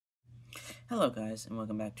Hello guys, and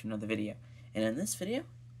welcome back to another video. And in this video,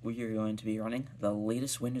 we are going to be running the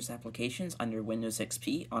latest Windows applications under Windows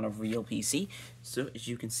XP on a real PC. So as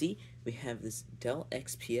you can see, we have this Dell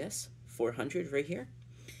XPS 400 right here,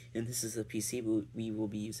 and this is the PC we will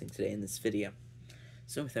be using today in this video.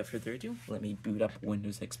 So without further ado, let me boot up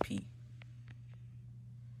Windows XP.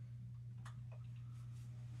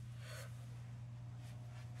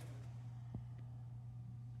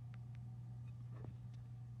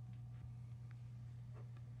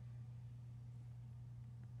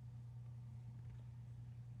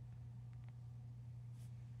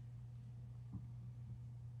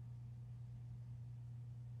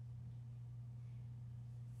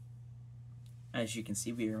 As you can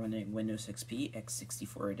see, we are running Windows XP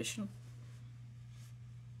x64 edition.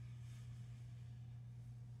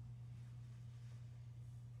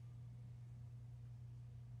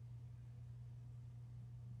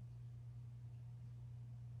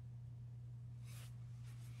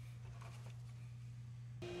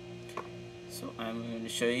 So I'm going to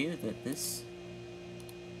show you that this...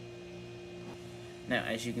 Now,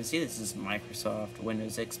 as you can see, this is Microsoft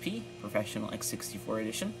Windows XP Professional x64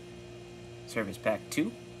 edition. Service Pack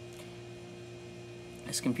 2.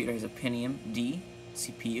 This computer has a Pentium D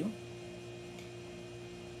CPU,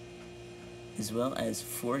 as well as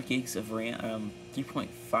 4 gigs of RAM,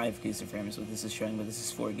 3.5 gigs of RAM is what this is showing, but this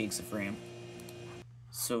is 4 gigs of RAM.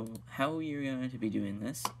 So how you're going to be doing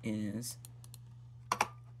this is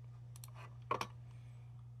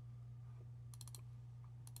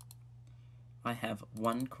I have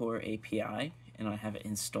one core API and I have it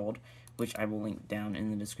installed, which I will link down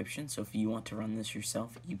in the description. So if you want to run this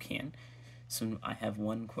yourself, you can. So I have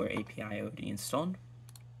one core API already installed.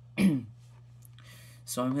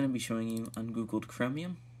 So I'm going to be showing you ungoogled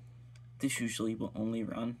Chromium. This usually will only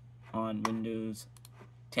run on Windows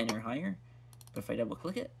 10 or higher. But if I double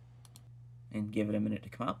click it and give it a minute to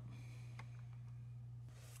come up,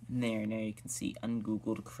 there, now you can see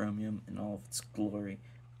ungoogled Chromium in all of its glory.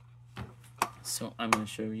 So I'm going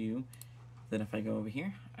to show you that if I go over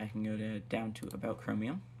here, I can go down to About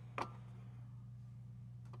Chromium,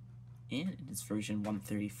 and it is version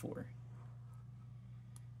 134.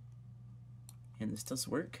 And this does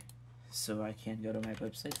work, so I can go to my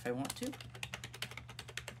website if I want to.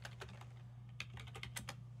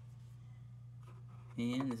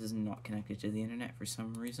 And this is not connected to the internet for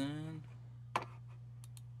some reason. It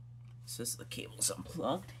says the cable's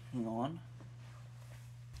unplugged. Hang on.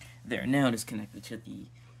 There, now it is connected to the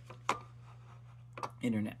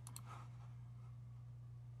internet.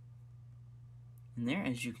 And there,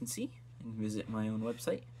 as you can see, I can visit my own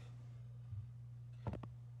website.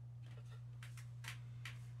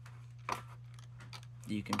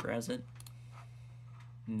 You can browse it,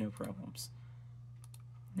 no problems.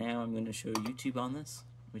 Now I'm going to show YouTube on this,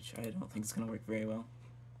 which I don't think is going to work very well,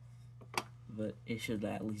 but it should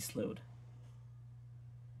at least load.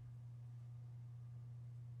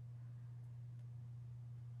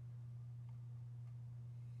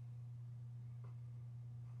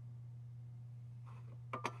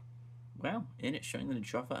 Wow, and it's showing that a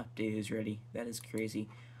Java update is ready. That is crazy.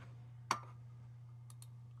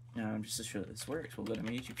 Now, just to show that this works, we'll go to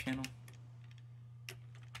my YouTube channel.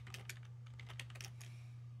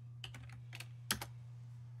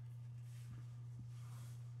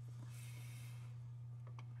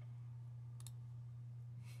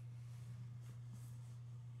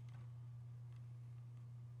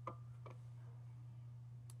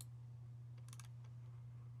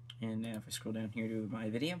 And now if I scroll down here to my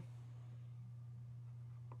video,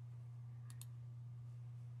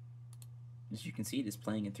 as you can see, it is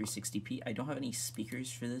playing in 360p. I don't have any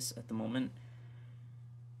speakers for this at the moment,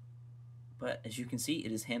 but as you can see,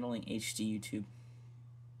 it is handling HD YouTube.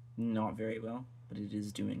 Not very well, but it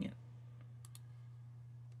is doing it.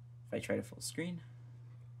 If I try to full screen,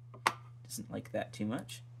 it doesn't like that too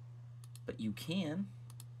much, but you can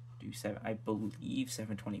do I believe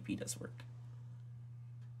 720p does work.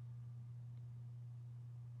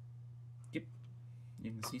 Yep,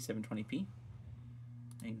 you can see 720p.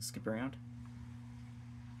 I can skip around.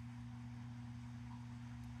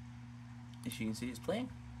 As you can see, it's playing.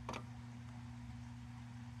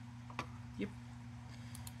 Yep.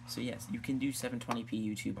 So yes, you can do 720p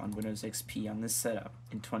YouTube on Windows XP on this setup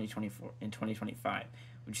in 2024 and 2025,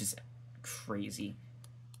 which is crazy.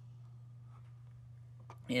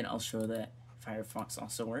 And I'll show that Firefox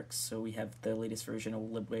also works. So we have the latest version of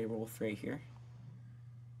LibWolf right here.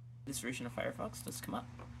 This version of Firefox does come up.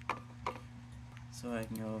 So I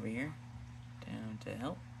can go over here, down to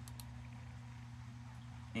Help,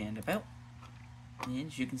 and About. And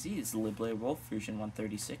as you can see, it's LibWolf version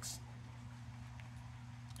 136.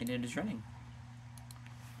 And it is running.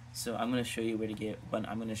 So I'm going to show you where to get one.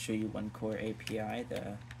 I'm going to show you one core API,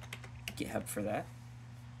 the GitHub for that.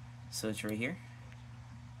 So it's right here.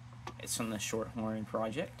 It's from the Shorthorn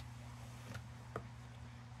project.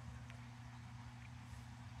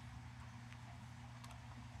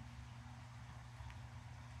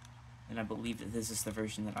 And I believe that this is the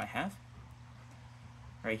version that I have.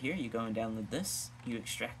 Right here, you go and download this, you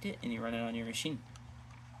extract it, and you run it on your machine.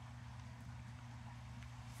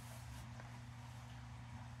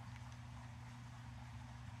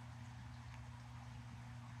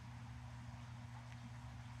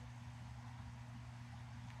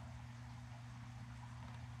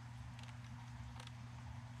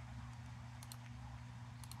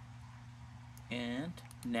 And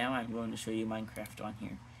now I'm going to show you Minecraft on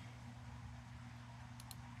here.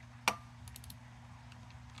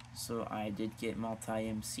 So I did get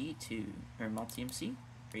multi-MC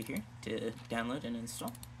right here to download and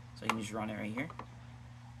install. So I can just run it right here.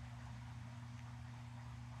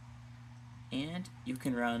 And you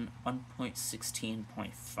can run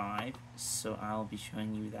 1.16.5, so I'll be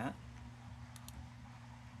showing you that.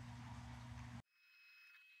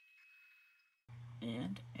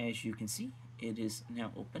 And as you can see, it is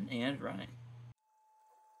now open and running.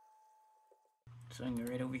 So I'm going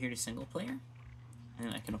to go right over here to single player,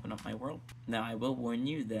 and I can open up my world. Now I will warn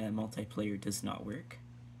you that multiplayer does not work.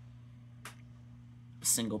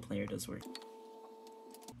 Single player does work.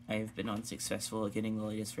 I have been unsuccessful at getting the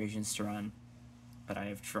latest versions to run, but I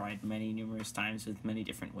have tried numerous times with many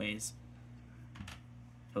different ways.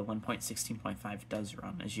 But 1.16.5 does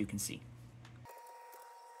run, as you can see.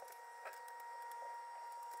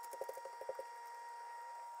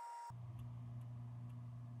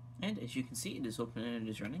 And as you can see, it is open and it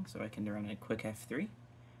is running, so I can run a quick F3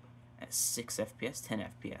 at 6 FPS, 10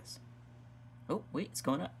 FPS. Oh, wait, it's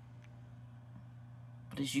going up.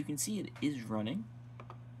 But as you can see, it is running.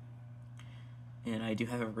 And I do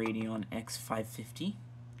have a Radeon X550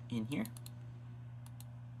 in here.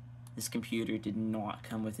 This computer did not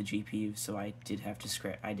come with a GPU, so I did have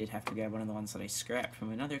to grab one of the ones that I scrapped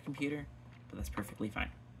from another computer, but that's perfectly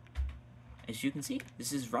fine. As you can see,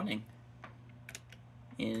 this is running.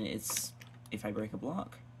 And if I break a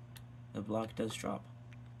block, the block does drop.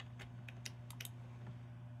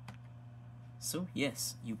 So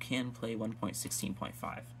yes, you can play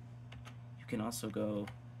 1.16.5. You can also go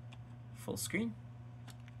full screen,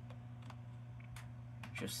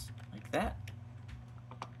 just like that.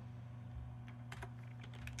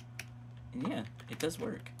 And yeah, it does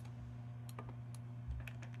work.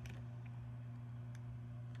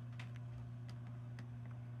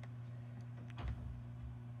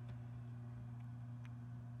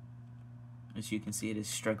 As you can see, it is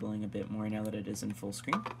struggling a bit more now that it is in full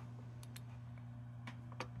screen.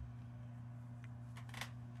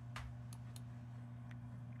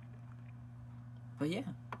 But yeah,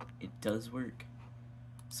 it does work.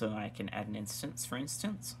 So I can add an instance, for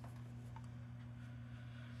instance.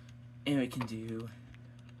 And we can do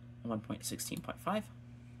 1.16.5.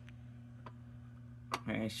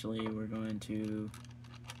 Actually, I'm going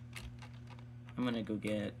to go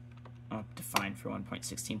get Optifine for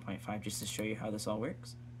 1.16.5 just to show you how this all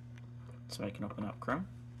works. So I can open up Chrome.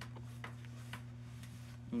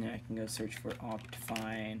 And I can go search for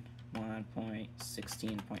Optifine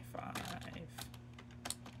 1.16.5.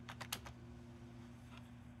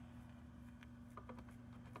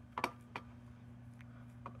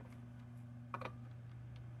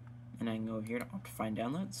 And I can go over here to Optifine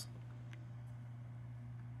Downloads.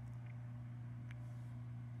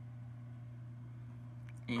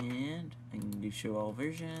 And I can do show all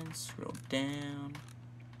versions, scroll down,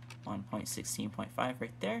 1.16.5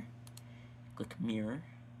 right there, click mirror,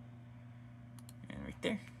 and right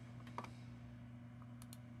there.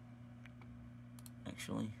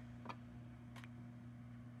 Actually,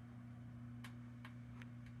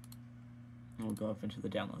 we'll go up into the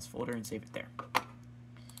downloads folder and save it there.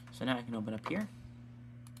 So now I can open up here.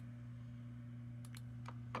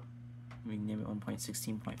 We can name it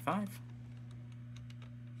 1.16.5.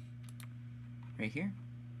 Right here.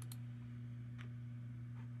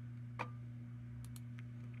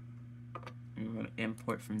 And we're going to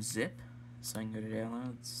import from zip. So I can go to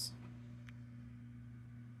downloads.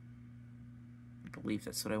 I believe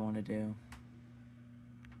that's what I want to do.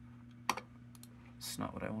 It's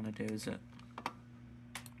not what I want to do, is it?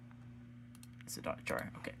 It's a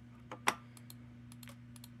 .jar. Okay.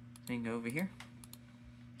 So you can go over here.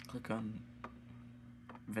 Click on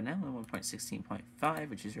vanilla 1.16.5,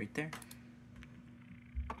 which is right there.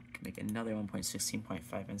 Make another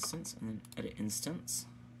 1.16.5 instance and then edit instance.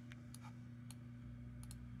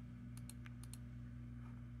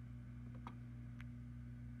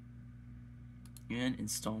 and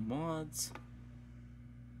install mods.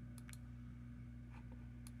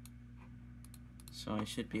 So I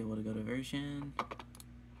should be able to go to version.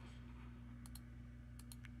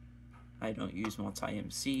 I don't use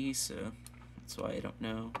multi-MC, so that's why I don't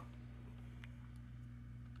know.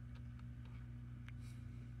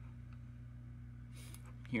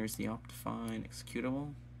 Here's the Optifine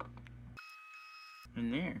executable.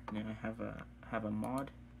 And there, now I have a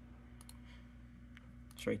mod.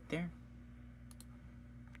 It's right there.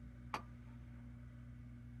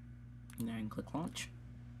 Now I can click launch.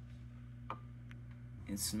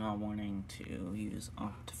 It's not wanting to use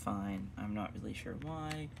Optifine. I'm not really sure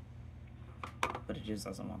why, but it just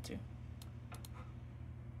doesn't want to.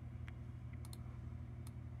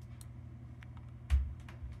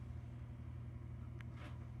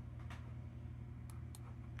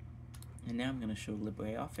 And now I'm going to show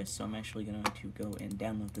LibreOffice, so I'm actually going to go and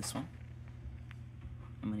download this one.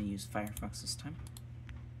 I'm going to use Firefox this time.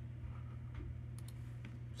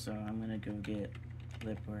 So I'm going to go get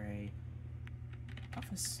LibreOffice.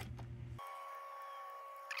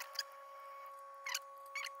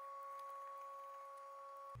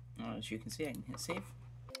 As you can see, I can hit save.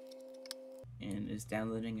 And it's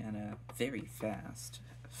downloading at a very fast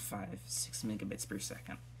 5-6 megabits per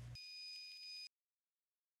second.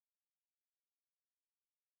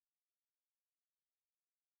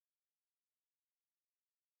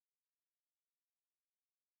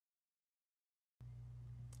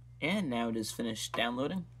 And now it is finished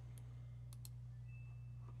downloading.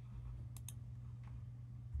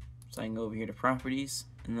 So I can go over here to properties,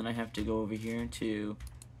 and then I have to go over here to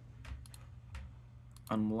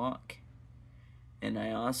unlock. And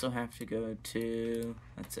I also have to go to,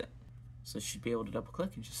 that's it. So I should be able to double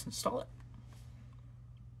click and just install it.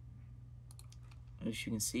 As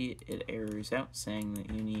you can see, it errors out saying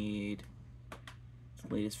that you need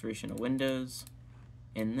the latest version of Windows.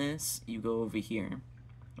 In this, you go over here,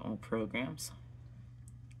 all programs,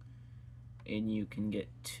 and you can get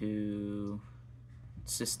to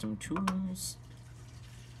system tools,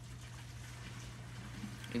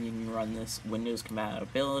 and you can run this Windows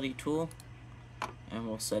compatibility tool, and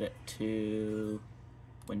we'll set it to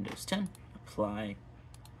Windows 10, apply,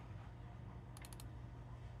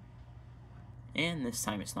 and this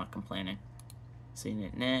time it's not complaining. Seeing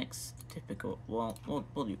it next, typical, well,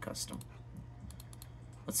 we'll do custom.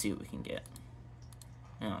 Let's see what we can get.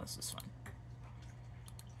 Oh, this is fun.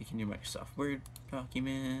 We can do Microsoft Word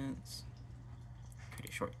documents,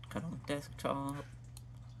 create a shortcut on the desktop,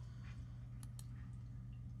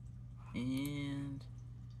 and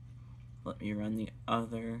let me run the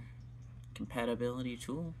other compatibility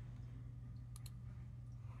tool.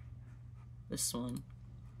 This one,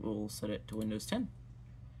 we'll set it to Windows 10.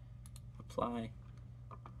 Apply.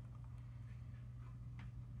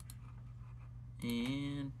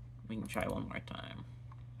 And we can try one more time.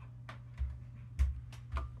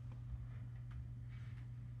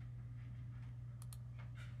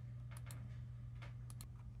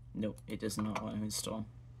 Nope, it does not want to install.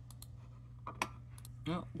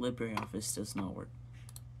 No, LibreOffice does not work.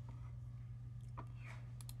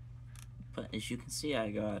 But as you can see,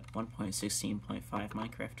 I got 1.16.5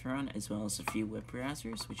 Minecraft to run, as well as a few web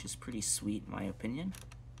browsers, which is pretty sweet in my opinion.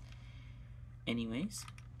 Anyways,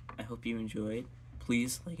 I hope you enjoyed.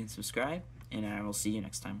 Please like and subscribe, and I will see you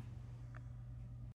next time.